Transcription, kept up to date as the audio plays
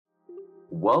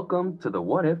Welcome to the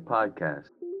What If podcast,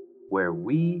 where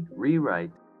we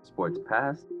rewrite sports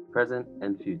past, present,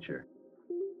 and future.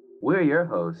 We're your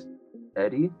hosts,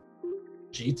 Eddie,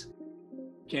 Jeet,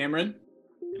 Cameron,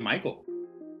 and Michael.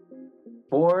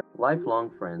 Four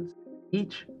lifelong friends,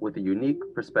 each with a unique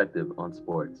perspective on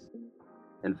sports.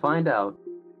 And find out,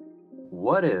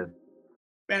 what if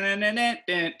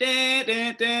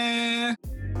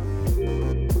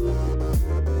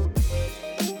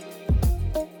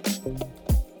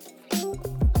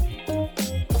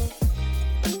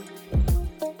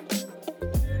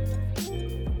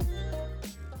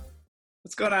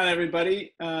What's going on,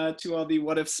 everybody? To all the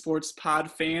What If Sports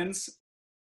Pod fans,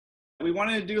 we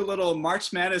wanted to do a little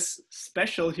March Madness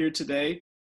special here today.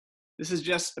 This is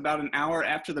just about an hour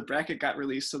after the bracket got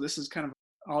released, so this is kind of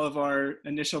all of our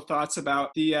initial thoughts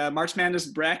about the March Madness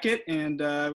bracket, and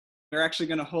we're actually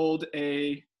going to hold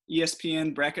a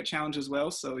ESPN bracket challenge as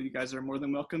well, so you guys are more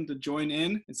than welcome to join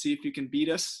in and see if you can beat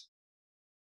us.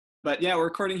 But yeah, we're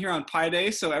recording here on Pi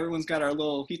Day, so everyone's got our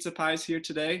little pizza pies here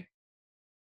today.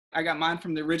 I got mine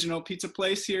from the original pizza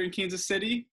place here in Kansas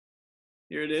City.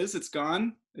 Here it is. It's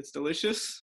gone. It's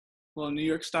delicious. A little New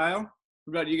York style.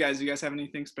 What about you guys? Do you guys have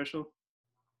anything special?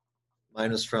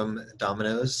 Mine was from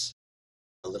Domino's,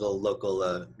 a little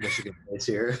local Michigan place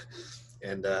here.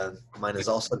 And mine is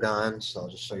also gone, so I'll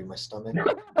just show you my stomach.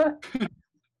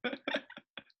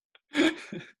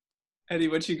 Eddie,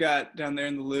 what you got down there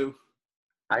in the loo?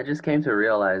 I just came to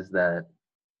realize that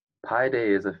Pi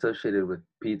Day is associated with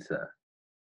pizza.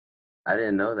 I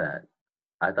didn't know that.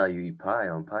 I thought you eat pie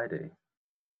on Pi Day.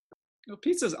 Well,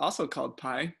 pizza is also called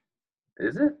pie.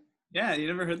 Is it? Yeah, you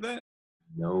never heard that?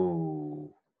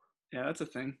 No. Yeah, that's a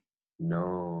thing.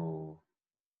 No.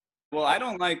 Well, I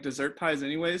don't like dessert pies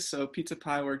anyways, so pizza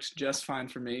pie works just fine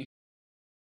for me.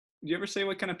 Did you ever say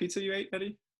what kind of pizza you ate,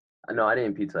 Eddie? No, I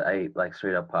didn't eat pizza. I ate like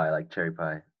straight up pie, like cherry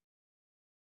pie.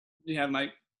 You have,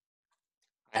 Mike?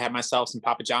 I had myself some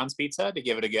Papa John's pizza to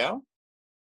give it a go.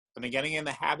 I've been getting in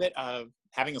the habit of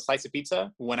having a slice of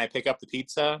pizza when I pick up the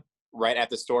pizza right at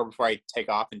the store before I take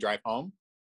off and drive home.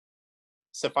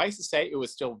 Suffice to say, it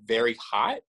was still very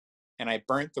hot, and I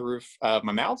burnt the roof of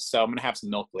my mouth, so I'm going to have some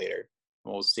milk later.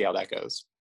 We'll see how that goes.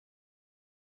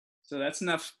 So that's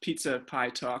enough pizza pie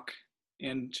talk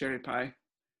and cherry pie.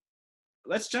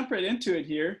 Let's jump right into it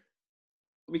here.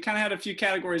 We kind of had a few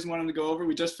categories we wanted to go over.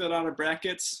 We just filled out our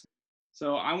brackets.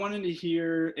 So I wanted to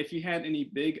hear if you had any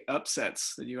big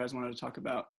upsets that you guys wanted to talk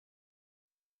about.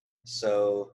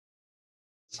 So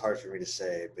it's hard for me to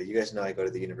say, but you guys know I go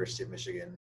to the University of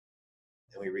Michigan.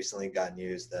 And we recently got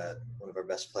news that one of our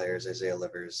best players, Isaiah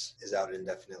Livers, is out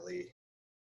indefinitely.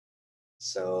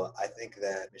 So I think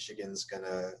that Michigan's going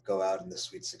to go out in the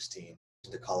Sweet 16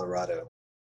 to Colorado.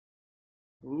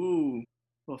 Ooh,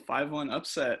 well, 5-1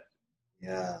 upset.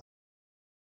 Yeah.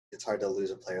 It's hard to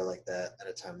lose a player like that at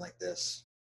a time like this.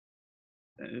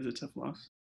 That is a tough loss.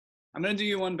 I'm going to do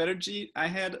you one better, Jeet. I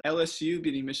had LSU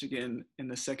beating Michigan in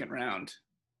the second round.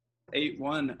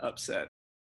 8-1 upset.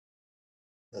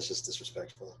 That's just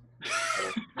disrespectful.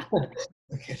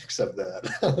 I can't accept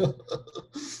that.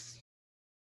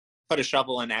 Put a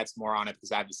shovel and add some more on it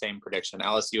because I have the same prediction.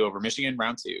 LSU over Michigan,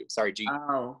 round 2. Sorry, G.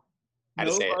 Wow. Had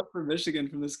to No say it. love for Michigan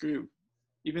from this group.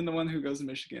 Even the one who goes to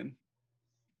Michigan.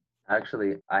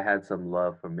 Actually, I had some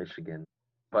love for Michigan,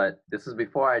 but this is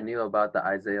before I knew about the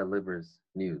Isaiah Livers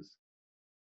news.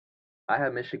 I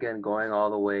had Michigan going all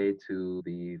the way to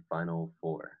the Final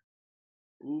Four.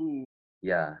 Ooh.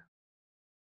 Yeah.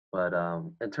 But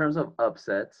in terms of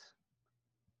upsets,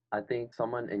 I think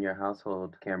someone in your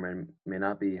household, Cameron, may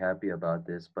not be happy about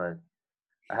this, but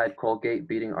I had Colgate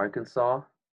beating Arkansas.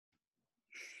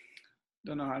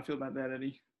 Don't know how I feel about that,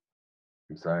 Eddie.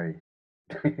 I'm sorry.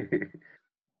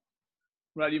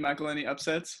 What about you, Michael? Any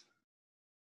upsets?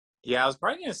 Yeah, I was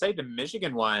probably going to say the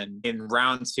Michigan one in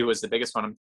round 2 was the biggest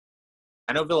one.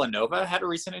 I know Villanova had a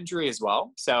recent injury as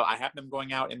well, so I have them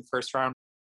going out in the first round.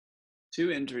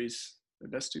 2 injuries. The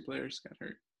best 2 players got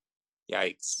hurt.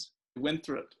 Yikes.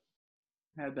 Winthrop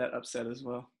had that upset as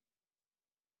well.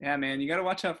 Yeah, man, you got to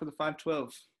watch out for the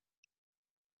 5-12.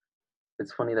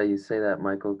 It's funny that you say that,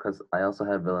 Michael, because I also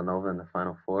had Villanova in the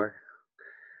Final Four.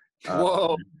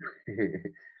 Whoa.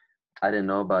 I didn't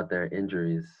know about their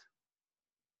injuries.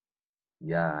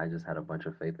 Yeah, I just had a bunch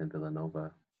of faith in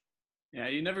Villanova. Yeah,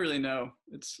 you never really know.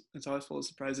 It's always full of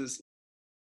surprises.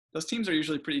 Those teams are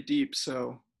usually pretty deep,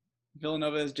 so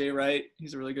Villanova is Jay Wright.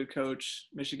 He's a really good coach.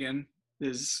 Michigan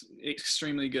is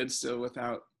extremely good still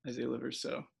without Isaiah Livers,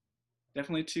 so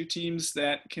definitely 2 teams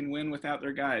that can win without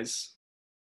their guys.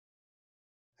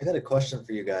 I got a question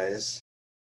for you guys.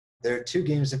 There are 2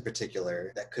 games in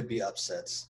particular that could be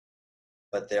upsets.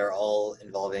 but they're all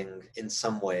involving in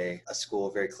some way a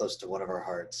school very close to one of our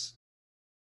hearts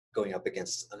going up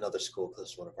against another school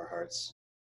close to one of our hearts.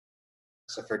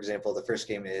 So for example, the first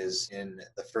game is in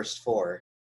the first four,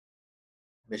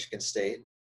 Michigan State,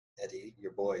 Eddie,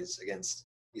 your boys, against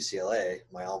UCLA,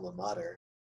 my alma mater.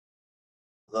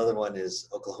 The other one is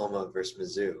Oklahoma versus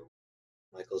Mizzou.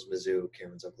 Michael's Mizzou,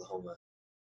 Cameron's Oklahoma.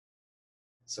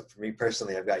 So for me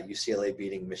personally, I've got UCLA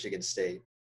beating Michigan State,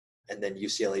 and then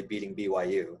UCLA beating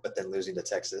BYU, but then losing to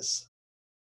Texas.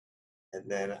 And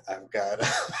then I've got,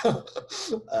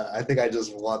 I think I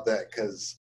just want that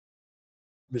because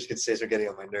Michigan States are getting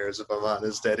on my nerves, if I'm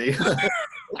honest, Eddie.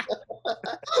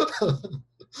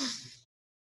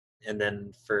 And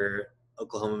then for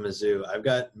Oklahoma, Mizzou, I've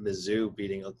got Mizzou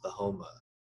beating Oklahoma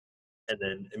and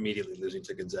then immediately losing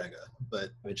to Gonzaga. But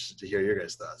I'm interested to hear your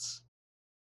guys' thoughts.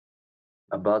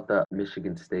 About the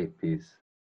Michigan State piece.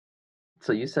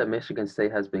 So you said Michigan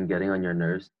State has been getting on your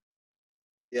nerves?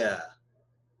 Yeah.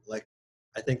 Like,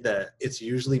 I think that it's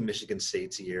usually Michigan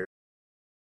State's year.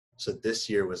 So this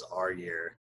year was our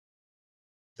year.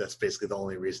 That's basically the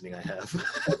only reasoning I have.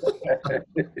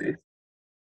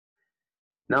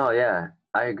 No, yeah,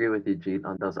 I agree with you, Jeet,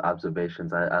 on those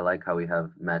observations. I like how we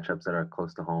have matchups that are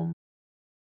close to home.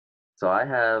 So I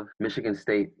have Michigan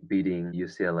State beating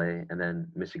UCLA and then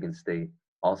Michigan State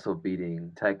also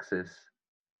beating Texas,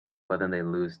 but then they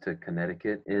lose to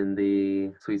Connecticut in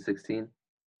the Sweet 16.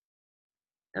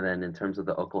 And then in terms of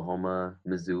the Oklahoma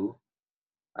Mizzou,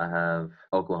 I have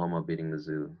Oklahoma beating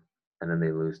Mizzou, and then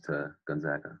they lose to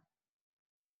Gonzaga.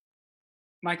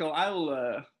 Michael,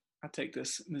 I'll take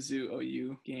this Mizzou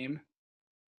OU game.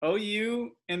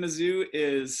 OU and Mizzou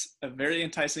is a very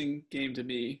enticing game to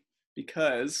me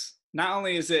because not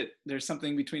only is there's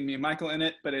something between me and Michael in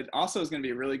it, but it also is going to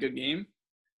be a really good game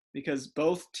because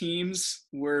both teams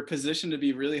were positioned to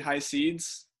be really high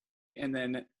seeds, and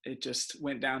then it just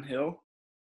went downhill.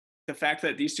 The fact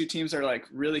that these two teams are like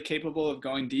really capable of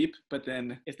going deep, but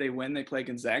then if they win, they play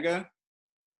Gonzaga,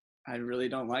 I really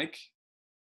don't like.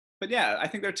 But yeah, I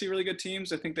think they're two really good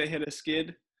teams. I think they hit a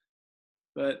skid,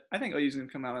 but I think OU's going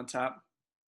to come out on top.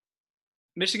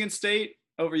 Michigan State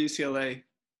over UCLA.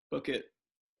 Book it,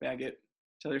 bag it,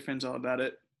 tell your friends all about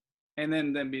it. And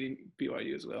then them beating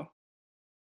BYU as well.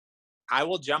 I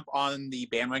will jump on the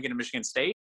bandwagon of Michigan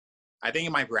State. I think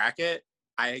in my bracket,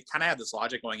 I kind of had this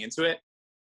logic going into it.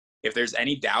 If there's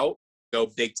any doubt, go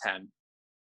Big Ten.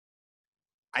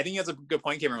 I think that's a good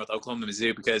point, Cameron, with Oklahoma and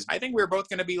Mizzou, because I think we're both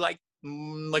going to be like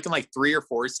looking like 3 or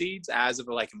 4 seeds as of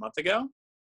like a month ago.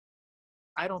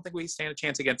 I don't think we stand a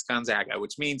chance against Gonzaga,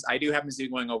 which means I do have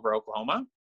Mizzou going over Oklahoma.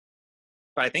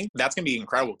 But I think that's going to be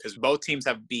incredible because both teams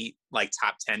have beat like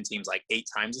top 10 teams like 8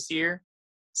 times this year.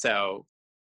 So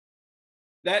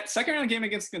that second round game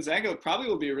against Gonzaga probably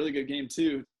will be a really good game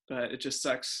too, but it just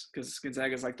sucks because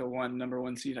Gonzaga is like the number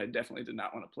one seed I definitely did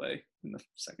not want to play in the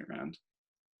second round.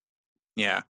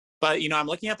 Yeah. But, I'm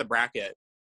looking at the bracket.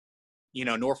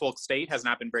 Norfolk State has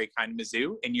not been very kind to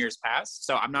Mizzou in years past,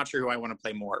 so I'm not sure who I want to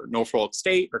play more, Norfolk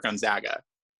State or Gonzaga.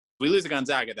 If we lose to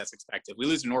Gonzaga, that's expected. If we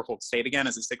lose to Norfolk State again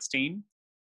as a 16,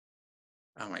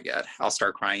 oh my God, I'll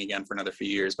start crying again for another few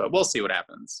years, but we'll see what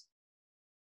happens.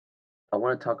 I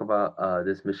want to talk about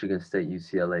this Michigan State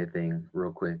UCLA thing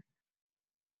real quick.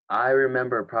 I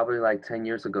remember probably like 10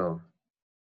 years ago,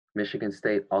 Michigan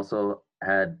State also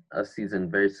had a season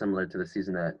very similar to the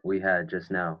season that we had just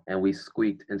now, and we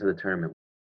squeaked into the tournament.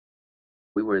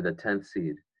 We were the 10th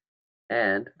seed,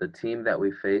 and the team that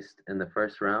we faced in the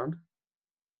first round,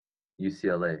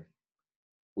 UCLA.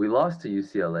 We lost to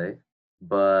UCLA,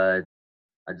 but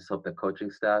I just hope the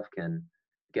coaching staff can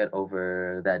get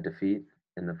over that defeat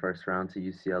in the first round to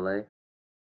UCLA.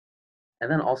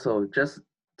 And then also just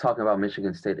talking about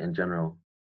Michigan State in general,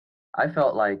 I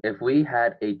felt like if we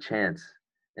had a chance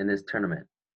in this tournament,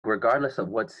 regardless of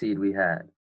what seed we had,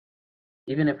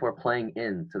 even if we're playing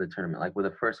into the tournament, like we're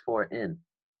the first 4 in,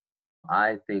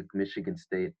 I think Michigan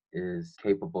State is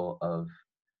capable of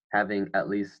having at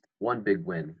least one big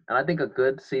win. And I think a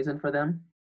good season for them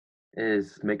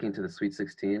is making to the Sweet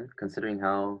 16, considering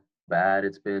how bad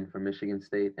it's been for Michigan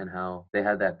State and how they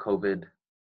had that COVID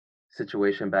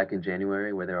situation back in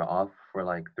January where they were off for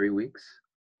like 3 weeks.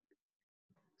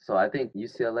 So I think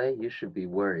UCLA, you should be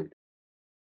worried.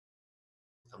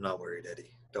 I'm not worried,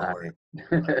 Eddie. Don't worry.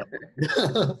 Right.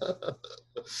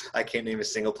 I can't name a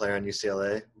single player on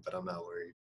UCLA, but I'm not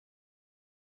worried.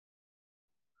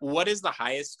 What is the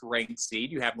highest ranked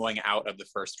seed you have going out of the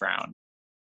first round?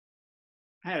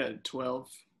 I had a 12.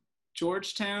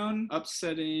 Georgetown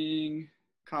upsetting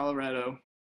Colorado.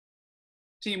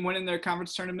 Team winning their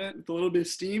conference tournament with a little bit of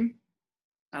steam.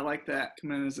 I like that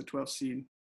coming in as a 12 seed.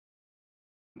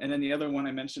 And then the other one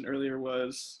I mentioned earlier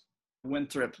was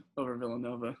Winthrop over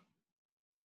Villanova.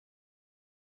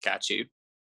 Got you.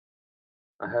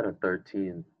 I had a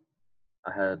 13.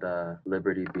 I had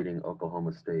Liberty beating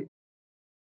Oklahoma State.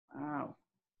 Wow.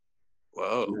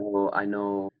 Whoa. I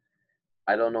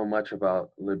don't know much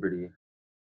about Liberty.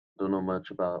 Don't know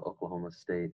much about Oklahoma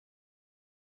State.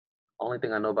 Only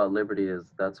thing I know about Liberty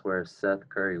is that's where Seth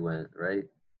Curry went, right?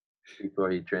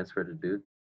 Before he transferred to Duke.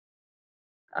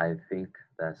 I think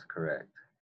that's correct.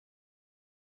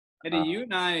 Eddie, you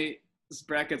and I's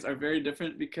brackets are very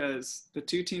different because the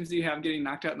two teams that you have getting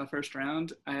knocked out in the first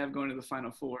round, I have going to the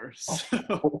Final Four.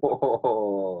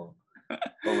 Oh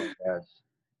my gosh.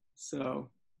 So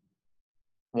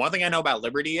One thing I know about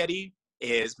Liberty, Eddie,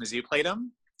 is Mizzou played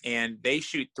them, and they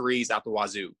shoot threes out the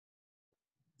wazoo.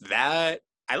 That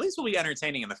at least will be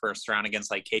entertaining in the first round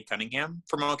against like Cade Cunningham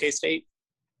from OK State.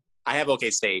 I have OK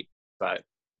State, but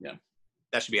yeah,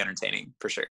 that should be entertaining for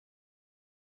sure.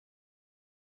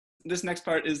 This next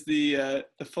part is the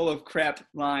full of crap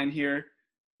line here.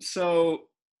 So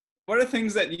what are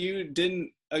things that you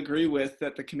didn't agree with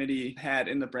that the committee had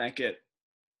in the bracket?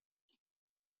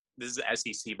 This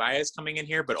is SEC bias coming in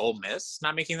here, but Ole Miss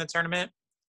not making the tournament.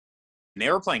 And they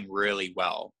were playing really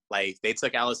well. Like, they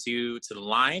took LSU to the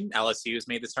line. LSU has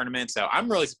made this tournament. So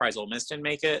I'm really surprised Ole Miss didn't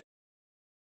make it.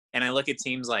 And I look at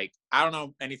teams like, I don't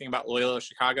know anything about Loyola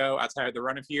Chicago outside of the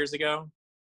run a few years ago.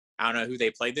 I don't know who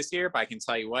they played this year, but I can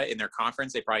tell you what, in their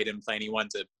conference, they probably didn't play anyone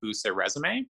to boost their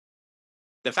resume.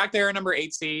 The fact they're a number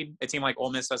 8 seed, a team like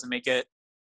Ole Miss doesn't make it,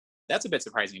 that's a bit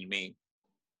surprising to me.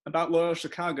 About Loyola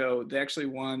Chicago, they actually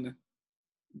won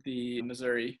the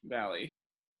Missouri Valley.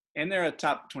 And they're a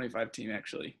top 25 team,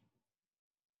 actually.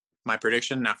 My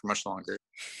prediction, not for much longer.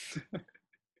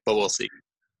 But we'll see.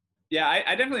 Yeah,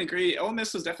 I definitely agree. Ole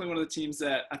Miss was definitely one of the teams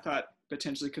that I thought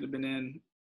potentially could have been in.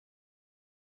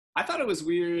 I thought it was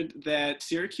weird that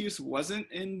Syracuse wasn't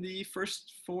in the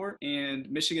first four, and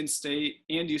Michigan State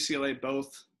and UCLA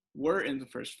both were in the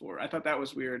first four. I thought that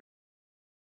was weird.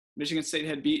 Michigan State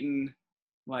had beaten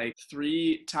like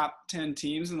 3 top 10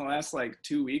 teams in the last like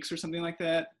 2 weeks or something like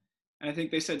that. And I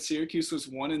think they said Syracuse was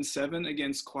 1-7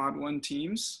 against quad 1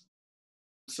 teams.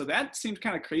 So that seemed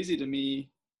kind of crazy to me,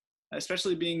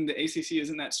 especially being the ACC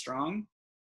isn't that strong.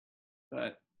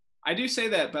 But I do say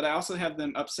that, but I also have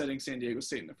them upsetting San Diego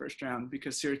State in the first round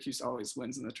because Syracuse always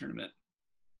wins in the tournament.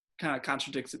 Kind of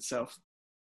contradicts itself.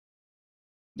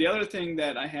 The other thing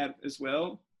that I had as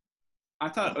well, I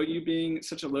thought OU being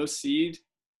such a low seed,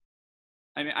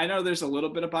 I mean, I know there's a little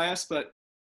bit of bias, but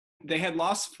they had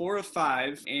lost 4 of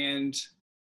 5 and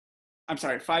I'm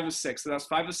sorry, 5 of 6. So that was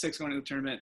 5 of 6 going to the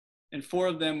tournament. And 4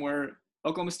 of them were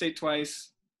Oklahoma State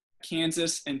twice,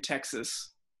 Kansas, and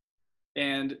Texas.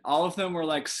 And all of them were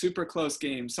like super close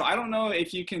games. So I don't know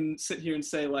if you can sit here and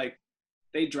say like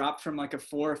they dropped from like a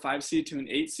 4 or 5 seed to an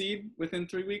 8 seed within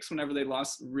 3 weeks whenever they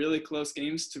lost really close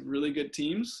games to really good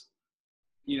teams.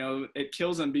 You know, it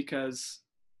kills them because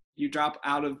you drop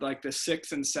out of like the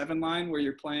 6 and 7 line where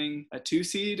you're playing a 2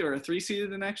 seed or a 3 seed in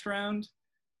the next round.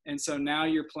 And so now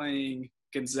you're playing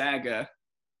Gonzaga.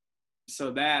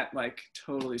 So that like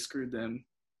totally screwed them.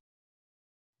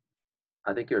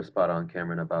 I think you're spot on,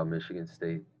 Cameron, about Michigan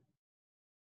State.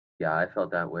 Yeah, I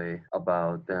felt that way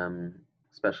about them,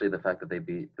 especially the fact that they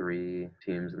beat 3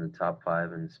 teams in the top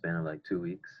 5 in the span of like 2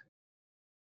 weeks.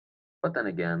 But then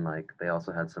again, like they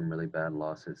also had some really bad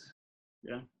losses.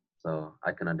 Yeah. So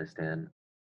I can understand.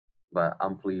 But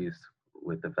I'm pleased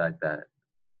with the fact that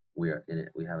we are in it.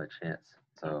 We have a chance.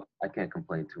 So I can't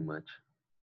complain too much.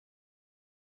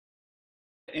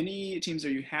 Any teams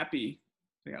are you happy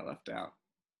they got left out?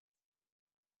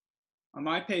 On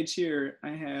my page here, I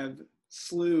have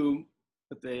SLU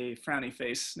with a frowny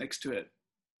face next to it,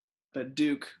 but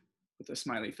Duke with a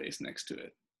smiley face next to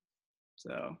it.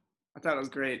 So I thought it was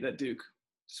great that Duke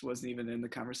just wasn't even in the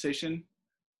conversation.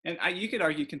 And you could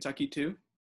argue Kentucky too.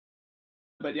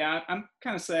 But yeah, I'm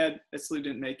kind of sad that SLU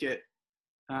didn't make it.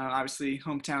 Obviously,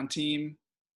 hometown team,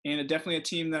 and definitely a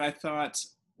team that I thought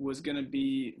was going to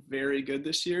be very good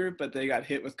this year, but they got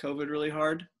hit with COVID really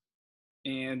hard.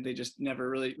 And they just never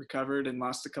really recovered and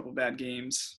lost a couple bad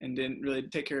games and didn't really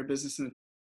take care of business in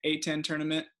the A-10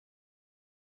 tournament.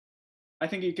 I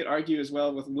think you could argue as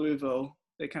well with Louisville.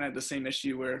 They kind of had the same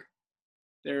issue where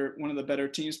they're one of the better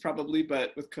teams probably,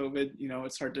 but with COVID, you know,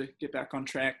 it's hard to get back on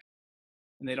track.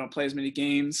 And they don't play as many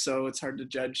games, so it's hard to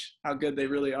judge how good they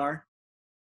really are.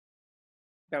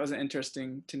 That was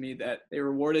interesting to me that they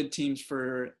rewarded teams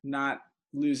for not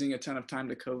losing a ton of time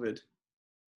to COVID.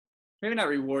 Maybe not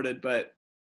rewarded, but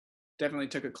definitely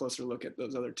took a closer look at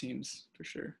those other teams for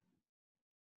sure.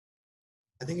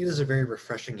 I think it is a very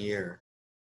refreshing year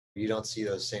You don't see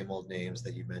those same old names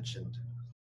that you mentioned.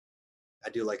 I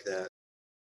do like that.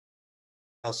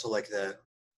 I also like that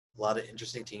a lot of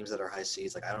interesting teams that are high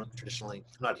seeds. Like I don't traditionally,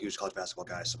 I'm not a huge college basketball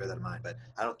guy, so bear that in mind, but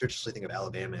I don't traditionally think of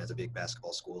Alabama as a big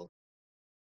basketball school.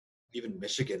 Even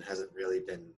Michigan hasn't really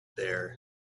been there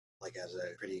like as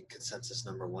a pretty consensus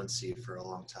number one seed for a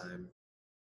long time.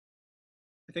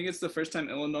 I think it's the first time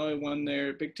Illinois won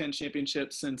their Big Ten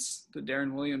championship since the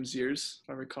Darren Williams years, if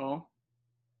I recall.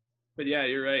 But yeah,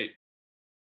 you're right.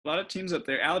 A lot of teams up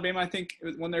there. Alabama, I think,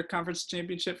 won their conference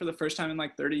championship for the first time in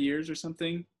like 30 years or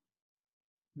something.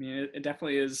 I mean, it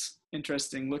definitely is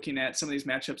interesting looking at some of these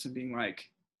matchups and being like,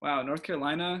 wow, North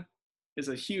Carolina is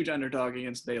a huge underdog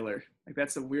against Baylor. Like,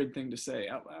 that's a weird thing to say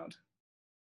out loud.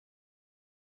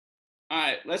 All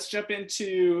right, let's jump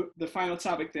into the final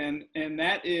topic then, and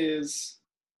that is,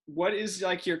 what is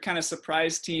like your kind of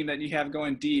surprise team that you have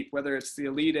going deep, whether it's the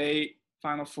Elite Eight,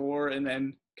 Final Four, and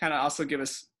then kind of also give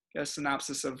us a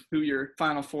synopsis of who your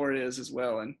Final Four is as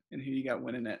well and who you got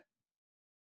winning it.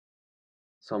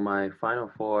 So my Final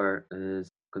Four is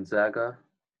Gonzaga,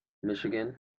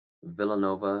 Michigan,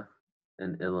 Villanova,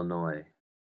 and Illinois.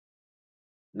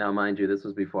 Now, mind you, this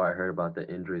was before I heard about the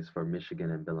injuries for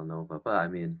Michigan and Villanova, but I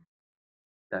mean,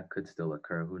 that could still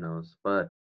occur. Who knows? But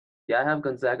yeah, I have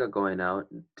Gonzaga going out.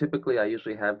 Typically, I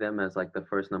usually have them as like the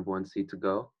first number one seed to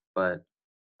go, but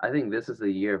I think this is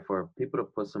the year for people to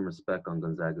put some respect on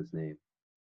Gonzaga's name.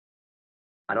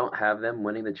 I don't have them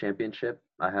winning the championship.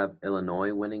 I have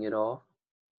Illinois winning it all,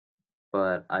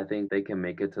 but I think they can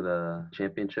make it to the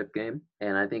championship game.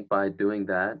 And I think by doing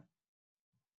that,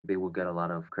 they will get a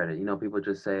lot of credit. You know, people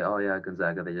just say, oh, yeah,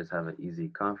 Gonzaga, they just have an easy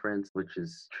conference, which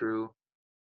is true.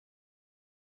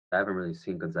 I haven't really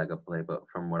seen Gonzaga play, but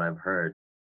from what I've heard,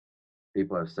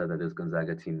 people have said that this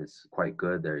Gonzaga team is quite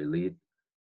good. They're elite.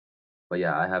 But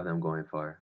yeah, I have them going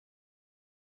far.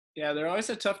 Yeah, they're always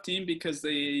a tough team because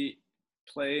they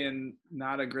play in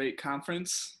not a great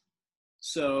conference.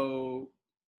 So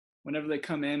whenever they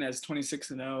come in as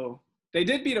 26-0, they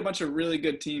did beat a bunch of really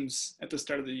good teams at the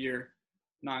start of the year,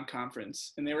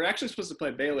 non-conference. And they were actually supposed to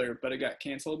play Baylor, but it got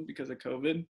canceled because of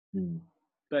COVID.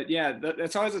 But yeah,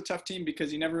 that's always a tough team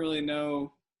because you never really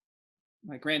know.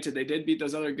 Like, granted, they did beat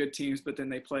those other good teams, but then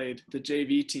they played the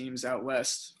JV teams out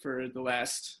west for the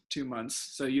last 2 months.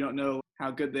 So you don't know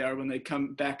how good they are when they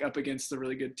come back up against the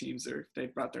really good teams, or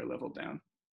they've brought their level down.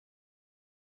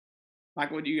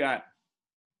 Michael, what do you got?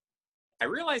 I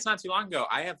realized not too long ago,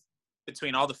 I have,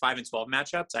 between all the 5 and 12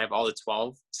 matchups, I have all the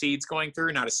 12 seeds going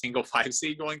through, not a single 5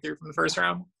 seed going through from the first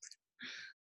round.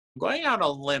 I'm going out on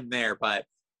a limb there, but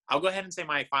I'll go ahead and say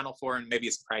my Final Four and maybe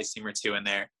a surprise team or two in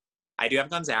there. I do have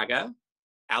Gonzaga,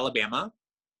 Alabama,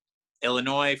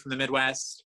 Illinois from the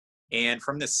Midwest, and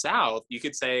from the South, you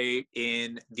could say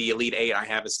in the Elite Eight, I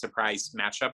have a surprise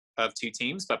matchup of 2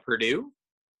 teams, but Purdue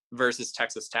versus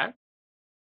Texas Tech.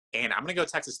 And I'm going to go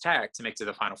Texas Tech to make to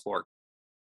the Final Four.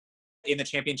 In the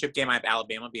championship game, I have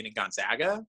Alabama beating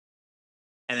Gonzaga,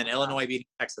 and then Illinois beating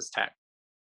Texas Tech,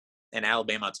 and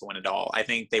Alabama to win it all. I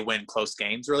think they win close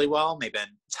games really well. They've been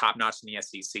top-notch in the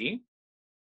SEC.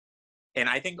 And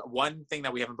I think one thing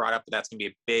that we haven't brought up, but that's going to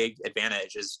be a big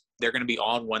advantage, is they're going to be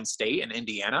all in one state in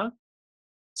Indiana.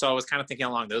 So I was kind of thinking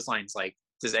along those lines, like,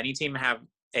 does any team have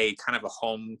a kind of a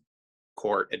home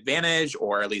court advantage,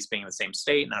 or at least being in the same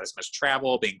state, not as much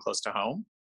travel, being close to home?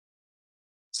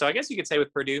 So I guess you could say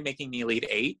with Purdue making the Elite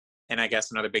Eight, and I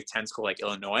guess another Big Ten school like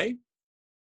Illinois,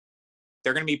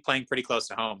 they're going to be playing pretty close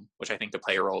to home, which I think could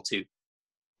play a role too.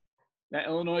 That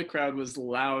Illinois crowd was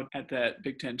loud at that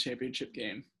Big Ten championship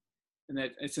game, and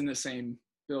that it's in the same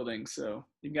building. So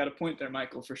you've got a point there,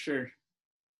 Michael, for sure.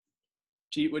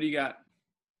 Jeet, what do you got?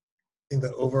 I think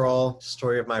the overall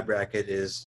story of my bracket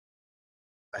is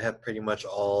I have pretty much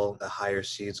all the higher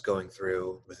seeds going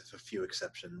through with a few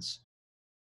exceptions.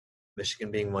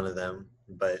 Michigan being one of them,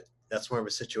 but that's more of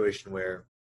a situation where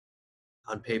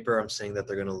on paper I'm saying that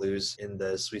they're going to lose in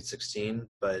the Sweet 16,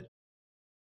 but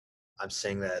I'm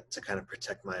saying that to kind of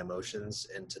protect my emotions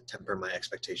and to temper my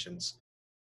expectations.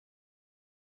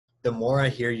 The more I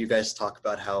hear you guys talk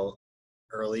about how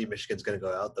early Michigan's going to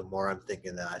go out, the more I'm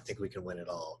thinking that I think we can win it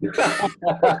all.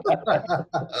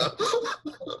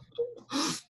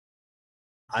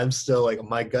 I'm still like,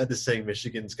 my gut is saying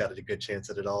Michigan's got a good chance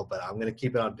at it all, but I'm going to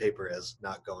keep it on paper as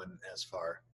not going as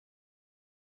far.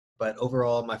 But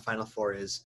overall, my Final Four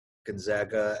is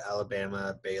Gonzaga,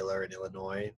 Alabama, Baylor, and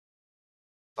Illinois.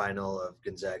 Final of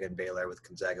Gonzaga and Baylor with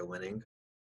Gonzaga winning.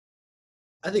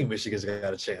 I think Michigan's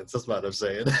got a chance. That's what I'm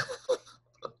saying.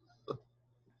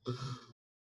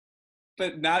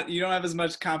 But you don't have as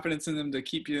much confidence in them to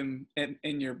keep them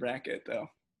in your bracket, though.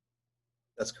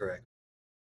 That's correct.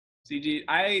 CG,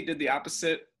 I did the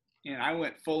opposite, and I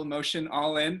went full emotion,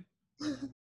 all in,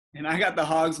 and I got the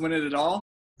Hogs winning it all.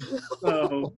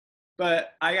 So,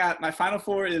 but I got my Final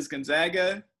Four is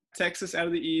Gonzaga, Texas out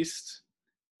of the East,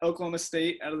 Oklahoma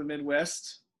State out of the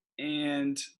Midwest,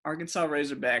 and Arkansas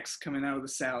Razorbacks coming out of the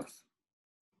South.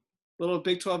 Little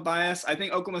Big 12 bias. I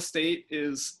think Oklahoma State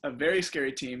is a very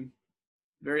scary team,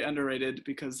 very underrated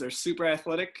because they're super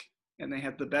athletic and they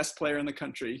have the best player in the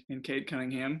country in Cade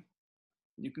Cunningham.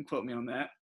 You can quote me on that.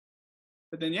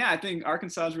 But then, yeah, I think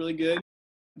Arkansas is really good.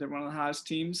 They're one of the hottest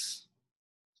teams.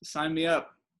 So sign me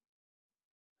up.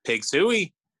 Pig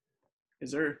Suey.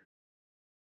 Is there?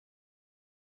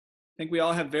 I think we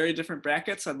all have very different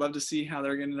brackets. I'd love to see how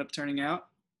they're going to end up turning out.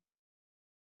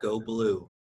 Go blue.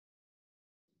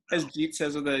 As Jeet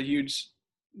says with a huge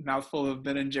mouthful of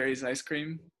Ben & Jerry's ice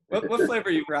cream. What flavor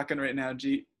are you rocking right now,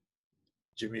 Jeet?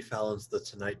 Jimmy Fallon's The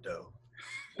Tonight Dough.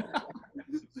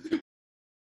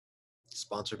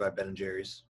 Sponsored by Ben &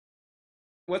 Jerry's.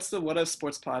 What's the What If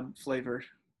Sports Pod flavor?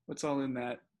 What's all in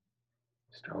that?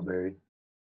 Strawberry.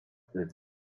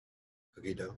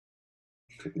 Cookie dough.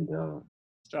 Cookie dough.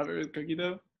 Strawberry with cookie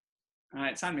dough? All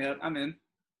right, sign me up. I'm in.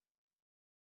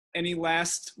 Any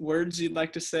last words you'd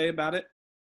like to say about it?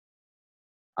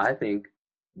 I think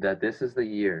that this is the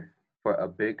year for a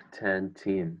Big Ten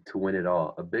team to win it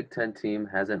all. A Big Ten team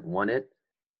hasn't won it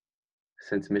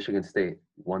since Michigan State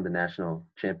won the national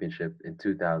championship in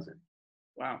 2000.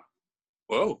 Wow.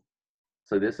 Whoa.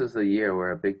 So this is the year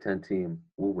where a Big Ten team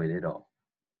will win it all.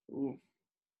 Ooh.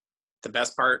 The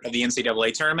best part of the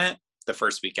NCAA tournament, the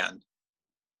first weekend.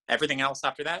 Everything else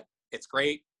after that, it's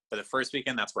great, but the first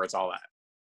weekend, that's where it's all at.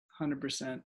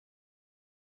 100%.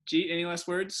 Jeet, any last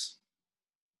words?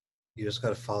 You just got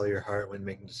to follow your heart when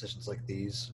making decisions like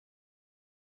these.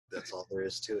 That's all there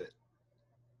is to it.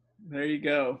 There you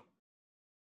go.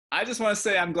 I just want to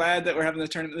say I'm glad that we're having the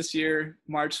tournament this year.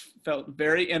 March felt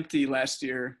very empty last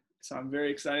year, so I'm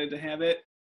very excited to have it.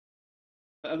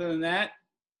 Other than that,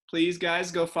 please,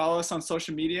 guys, go follow us on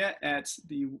social media at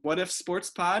the What If Sports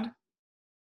Pod.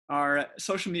 Our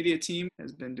social media team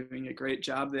has been doing a great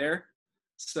job there.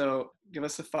 So give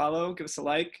us a follow, give us a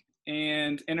like,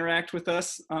 and interact with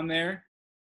us on there.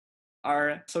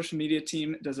 Our social media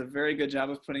team does a very good job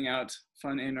of putting out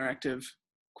fun, interactive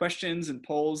questions and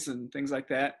polls and things like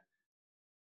that.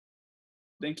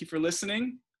 Thank you for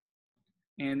listening,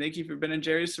 and thank you for Ben &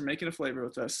 Jerry's for making a flavor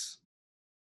with us.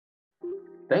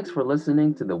 Thanks for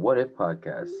listening to the What If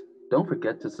podcast. Don't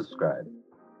forget to subscribe.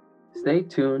 Stay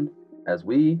tuned as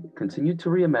we continue to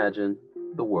reimagine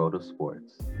the world of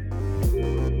sports.